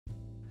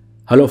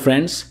Hello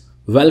friends,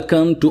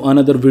 welcome to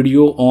another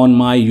video on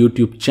my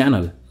YouTube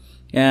channel.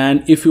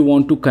 And if you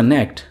want to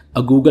connect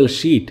a Google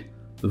Sheet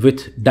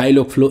with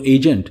Dialogflow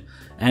agent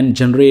and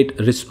generate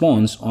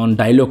response on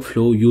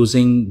Dialogflow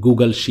using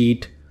Google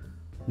Sheet,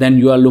 then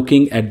you are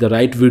looking at the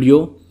right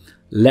video.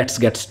 Let's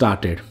get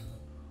started.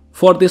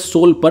 For this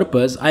sole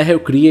purpose, I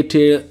have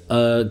created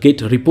a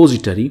Git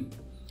repository.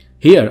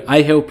 Here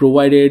I have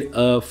provided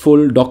a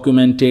full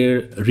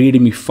documented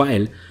README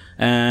file,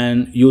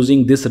 and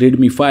using this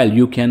README file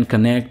you can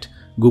connect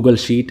Google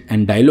Sheet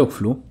and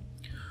Dialogflow.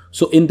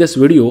 So in this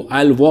video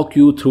I'll walk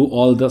you through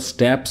all the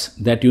steps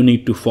that you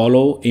need to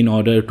follow in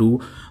order to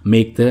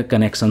make the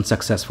connection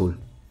successful.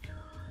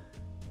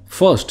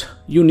 First,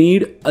 you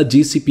need a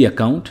GCP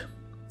account.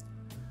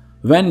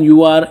 When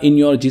you are in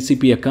your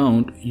GCP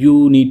account,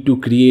 you need to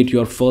create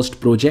your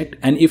first project,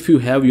 and if you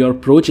have your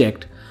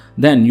project,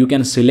 then you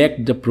can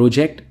select the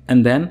project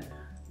and then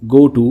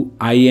go to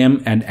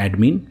IAM and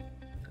admin,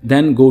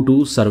 then go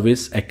to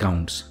service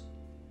accounts.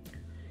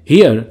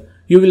 Here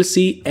you will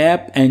see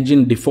App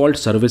Engine default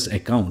service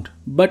account,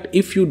 but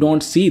if you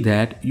don't see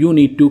that, you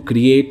need to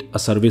create a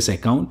service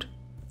account,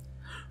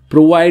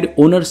 provide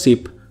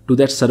ownership to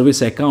that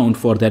service account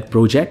for that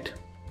project,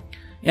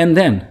 and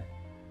then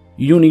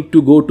you need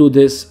to go to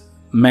this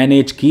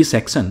manage key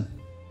section.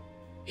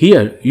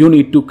 Here you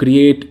need to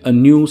create a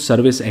new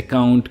service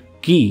account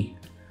key,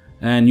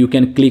 and you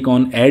can click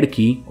on add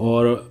key,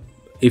 or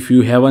if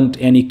you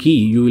haven't any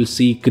key, you will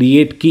see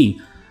create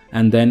key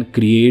and then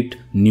create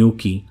new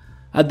key.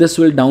 This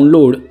will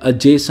download a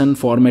JSON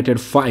formatted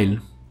file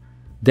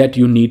that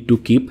you need to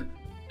keep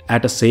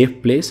at a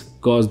safe place,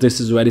 because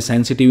this is very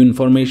sensitive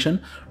information.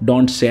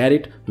 Don't share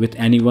it with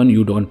anyone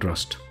you don't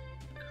trust.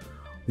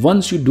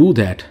 Once you do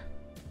that,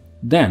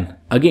 then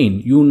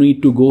again you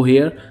need to go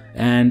here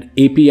and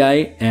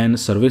API and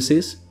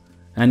services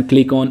and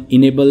click on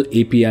enable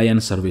API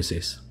and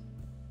services.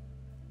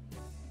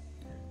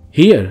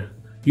 Here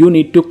you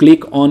need to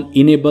click on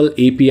enable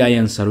API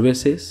and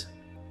services.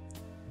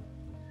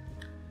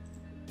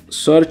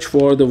 Search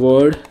for the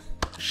word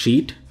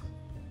sheet.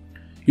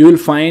 You will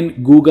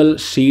find Google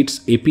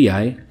Sheets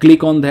API.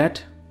 Click on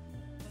that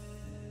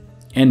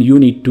and you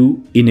need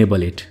to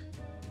enable it.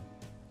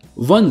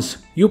 Once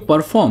you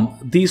perform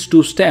these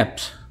two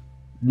steps,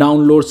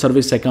 download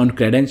service account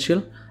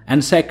credential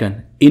and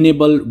second,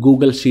 enable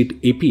Google Sheet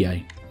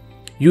API,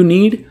 you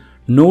need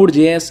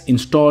Node.js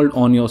installed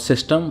on your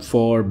system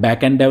for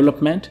backend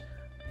development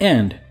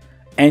and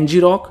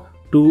ngrok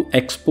to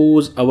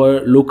expose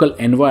our local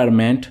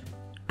environment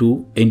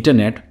to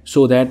internet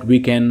so that we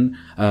can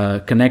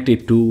connect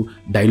it to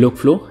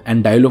Dialogflow,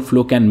 and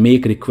Dialogflow can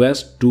make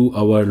requests to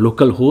our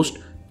local host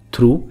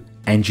through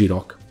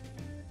ngrok.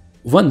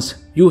 Once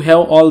you have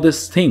all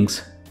these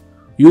things,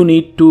 you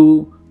need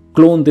to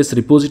clone this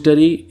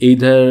repository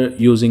either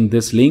using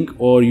this link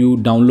or you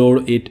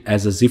download it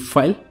as a zip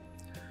file.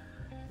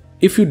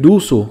 If you do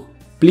so,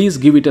 please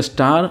give it a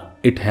star,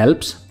 it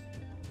helps.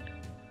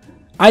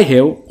 I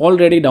have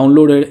already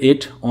downloaded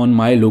it on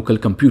my local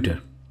computer.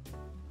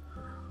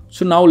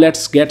 So now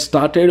let's get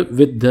started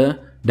with the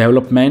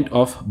development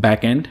of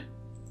backend.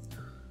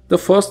 The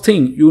first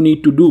thing you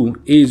need to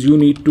do is you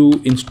need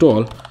to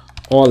install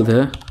all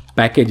the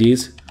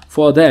packages.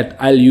 For that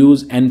I'll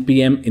use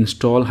npm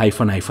install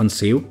 --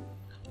 save.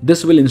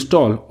 This will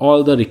install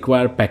all the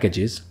required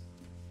packages.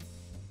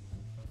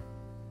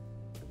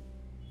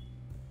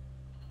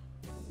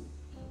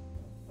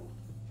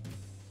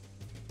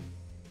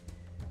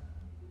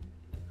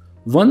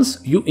 Once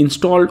you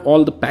installed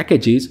all the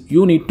packages,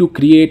 you need to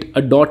create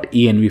a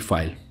 .env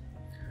file.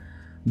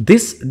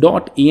 This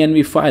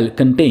 .env file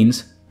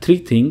contains three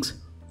things: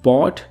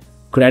 port,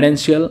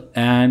 credential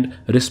and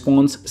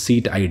response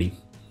seat ID.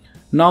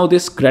 Now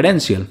this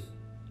credential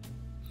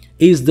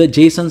is the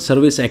JSON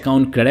service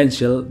account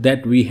credential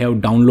that we have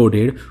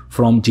downloaded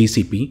from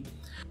GCP.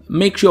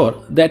 Make sure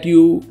that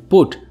you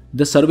put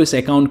the service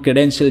account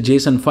credential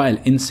JSON file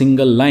in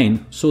single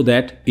line so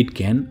that it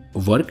can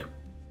work.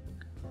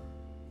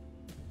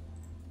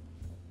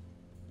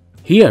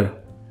 Here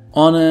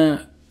on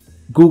a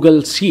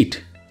Google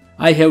Sheet,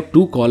 I have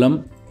two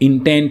columns: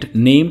 intent,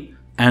 name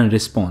and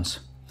response.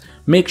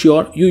 Make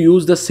sure you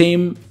use the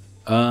same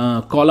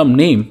column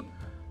name,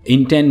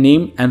 intent,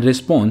 name and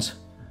response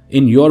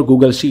in your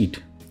Google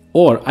Sheet,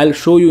 or I'll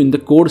show you in the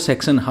code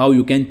section how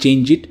you can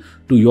change it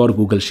to your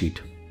Google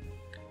Sheet.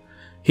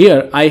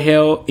 Here I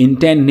have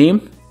intent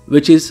name,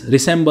 which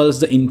resembles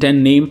the intent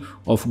name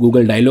of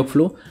Google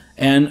Dialogflow,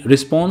 and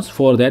response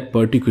for that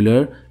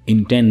particular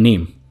intent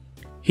name.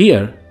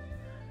 Here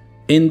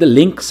in the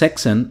link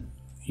section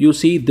you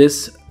see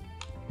this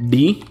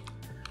D.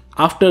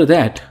 After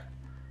that,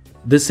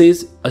 this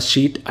is a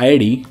sheet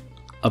ID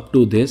up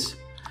to this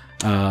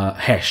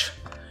hash.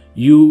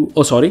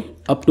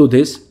 Up to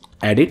this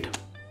edit.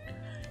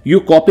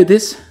 You copy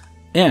this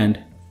and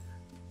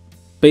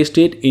paste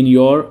it in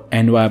your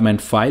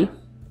environment file.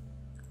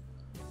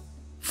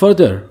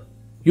 Further,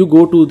 you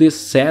go to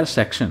this share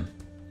section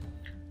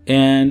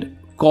and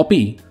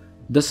copy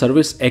the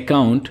service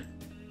account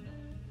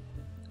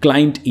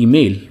client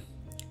email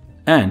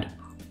and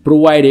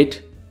provide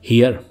it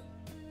here,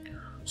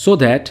 so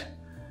that,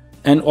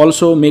 and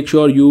also make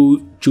sure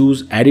you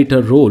choose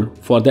editor role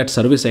for that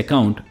service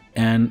account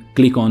and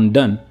click on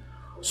done,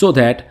 so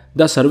that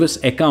the service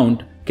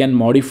account can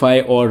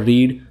modify or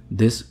read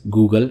this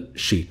Google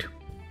Sheet.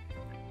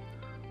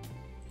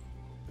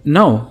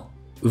 Now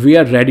we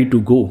are ready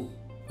to go.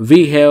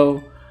 We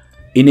have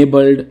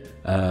enabled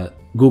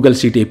Google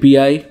Sheet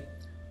API.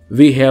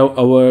 We have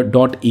our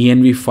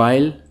 .env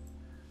file.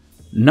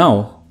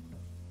 Now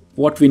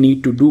what we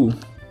need to do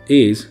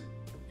is,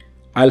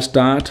 I'll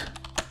start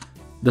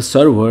the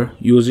server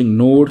using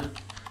node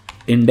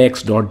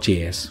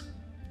index.js.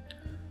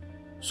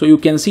 So you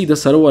can see the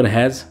server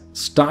has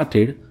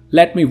started.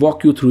 Let me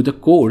walk you through the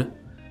code.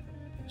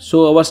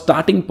 So our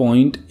starting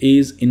point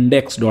is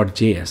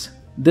index.js.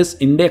 This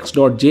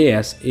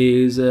index.js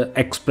is an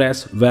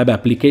Express web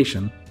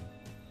application.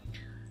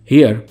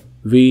 Here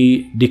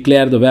we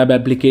declare the web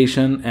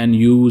application and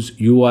use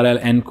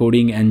URL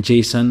encoding and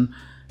JSON,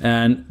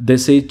 and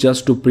this is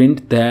just to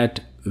print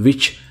that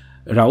which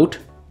route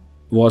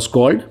was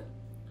called.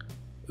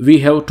 We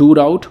have two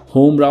routes,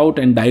 home route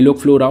and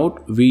Dialogflow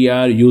route. We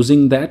are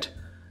using that,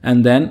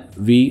 and then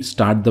we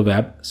start the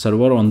web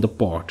server on the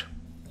port.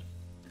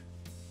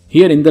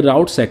 Here in the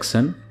route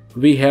section,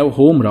 we have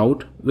home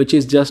route, which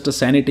is just a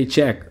sanity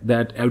check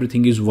that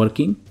everything is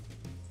working.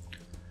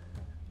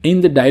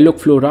 In the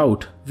Dialogflow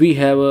route, we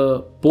have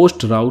a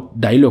post route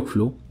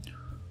Dialogflow.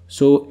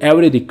 So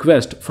every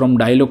request from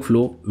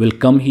Dialogflow will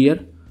come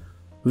here.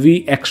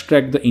 We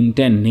extract the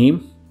intent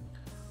name,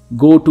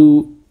 go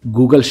to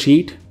Google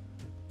Sheet,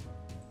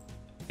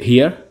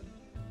 here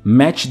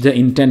match the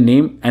intent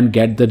name and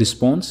get the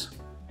response,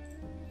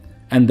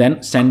 and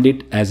then send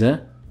it as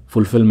a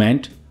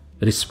fulfillment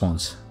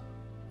response.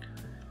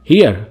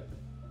 Here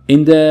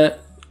in the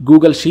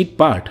Google Sheet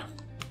part,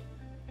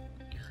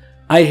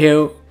 I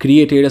have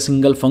created a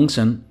single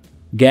function,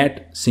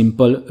 get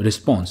simple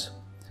response.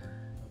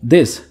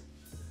 This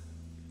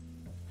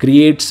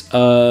creates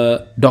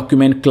a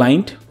document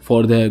client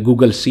for the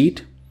Google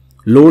Sheet,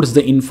 loads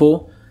the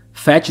info,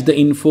 fetch the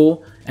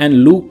info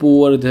and loop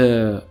over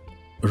the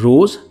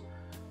rows,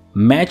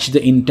 match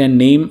the intent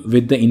name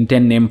with the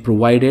intent name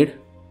provided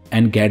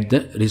and get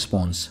the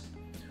response.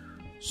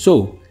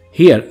 So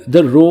here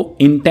the row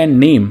intent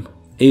name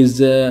is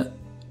the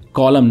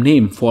column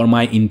name for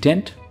my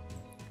intent,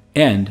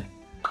 and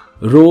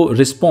row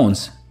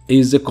response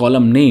is the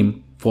column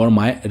name for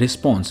my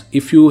response.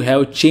 If you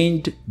have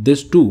changed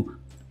this too,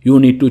 you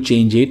need to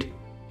change it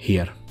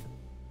here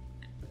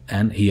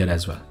and here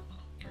as well.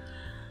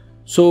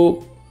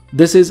 So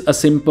this is a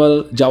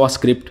simple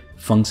JavaScript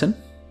function.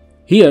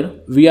 Here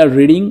we are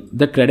reading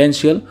the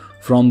credential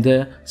from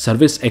the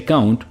service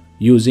account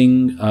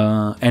using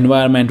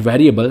environment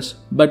variables,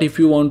 but if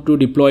you want to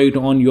deploy it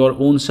on your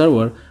own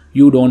server,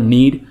 you don't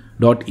need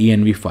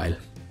 .env file.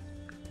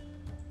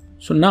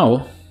 So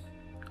now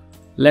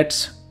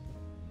let's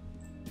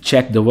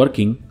check the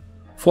working.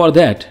 For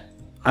that,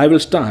 I will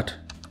start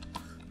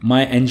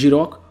my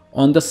ngrok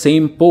on the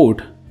same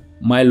port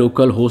my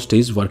local host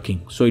is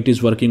working. So it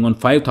is working on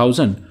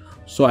 5000.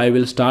 So I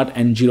will start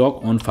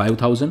ngrok on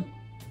 5000.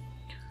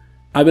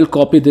 I will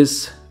copy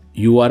this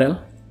URL.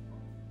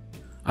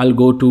 I'll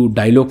go to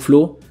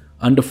Dialogflow.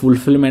 Under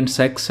fulfillment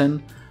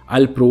section,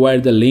 I'll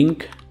provide the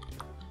link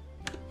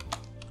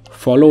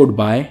followed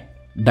by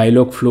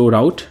Dialogflow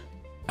route.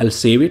 I'll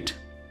save it.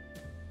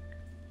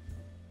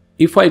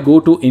 If I go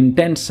to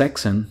intent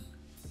section,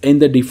 in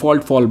the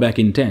default fallback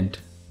intent,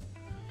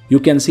 you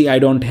can see I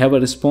don't have a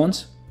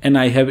response and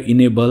I have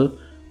enabled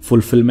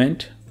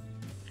fulfillment.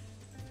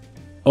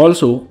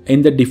 Also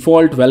in the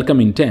default welcome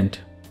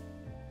intent,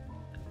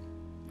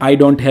 I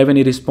don't have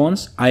any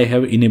response. I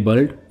have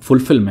enabled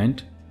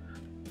fulfillment.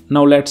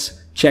 Now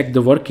let's check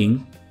the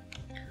working.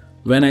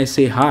 When I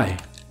say hi,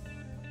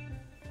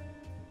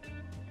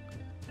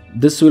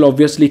 this will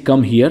obviously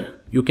come here.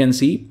 You can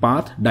see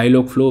path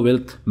Dialogflow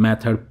with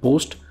method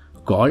post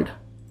called,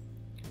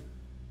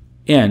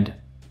 and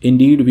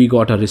indeed we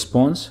got a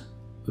response.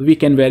 We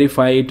can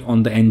verify it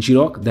on the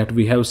ngrok that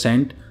we have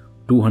sent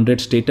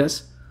 200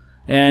 status,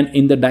 and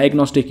in the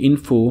diagnostic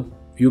info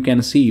you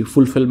can see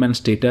fulfillment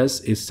status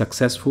is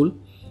successful,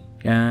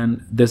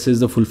 and this is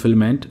the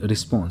fulfillment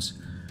response.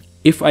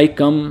 If I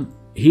come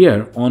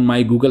here on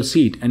my Google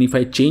Sheet and if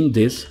I change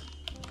this,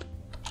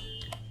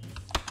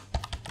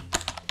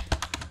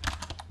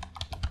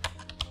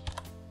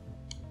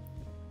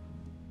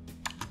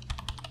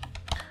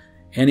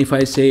 and if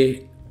I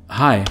say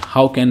hi,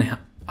 how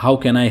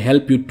can I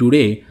help you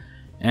today,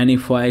 and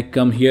if I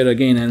come here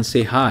again and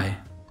say hi,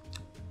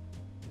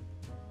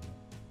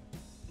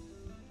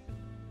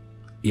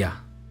 yeah,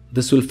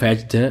 this will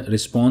fetch the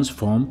response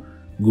from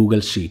Google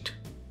Sheet.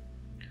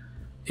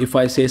 If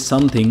I say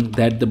something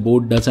that the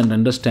board doesn't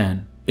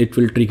understand, it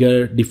will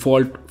trigger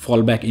default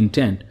fallback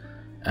intent,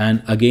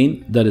 and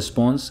again the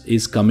response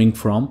is coming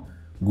from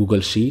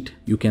Google Sheet.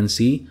 You can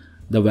see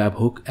the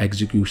webhook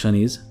execution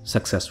is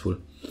successful.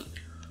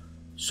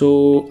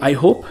 So I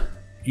hope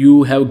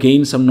you have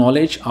gained some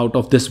knowledge out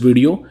of this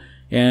video.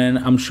 And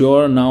I'm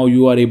sure now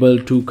you are able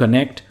to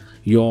connect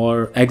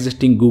your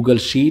existing Google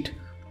Sheet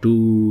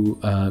to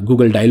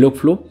Google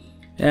Dialogflow.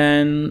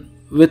 And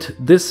with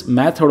this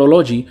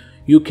methodology,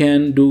 you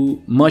can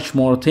do much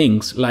more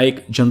things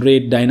like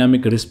generate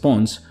dynamic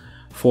response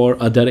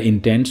for other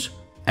intents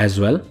as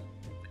well.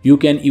 You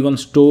can even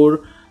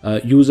store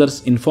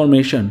users'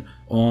 information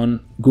on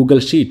Google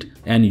Sheet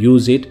and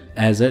use it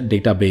as a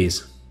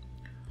database.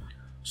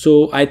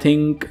 So I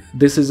think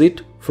this is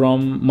it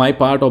from my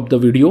part of the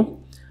video.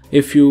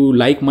 If you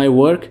like my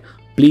work,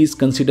 please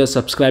consider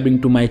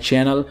subscribing to my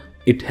channel.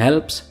 It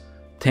helps.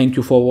 Thank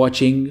you for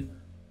watching.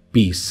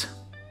 Peace.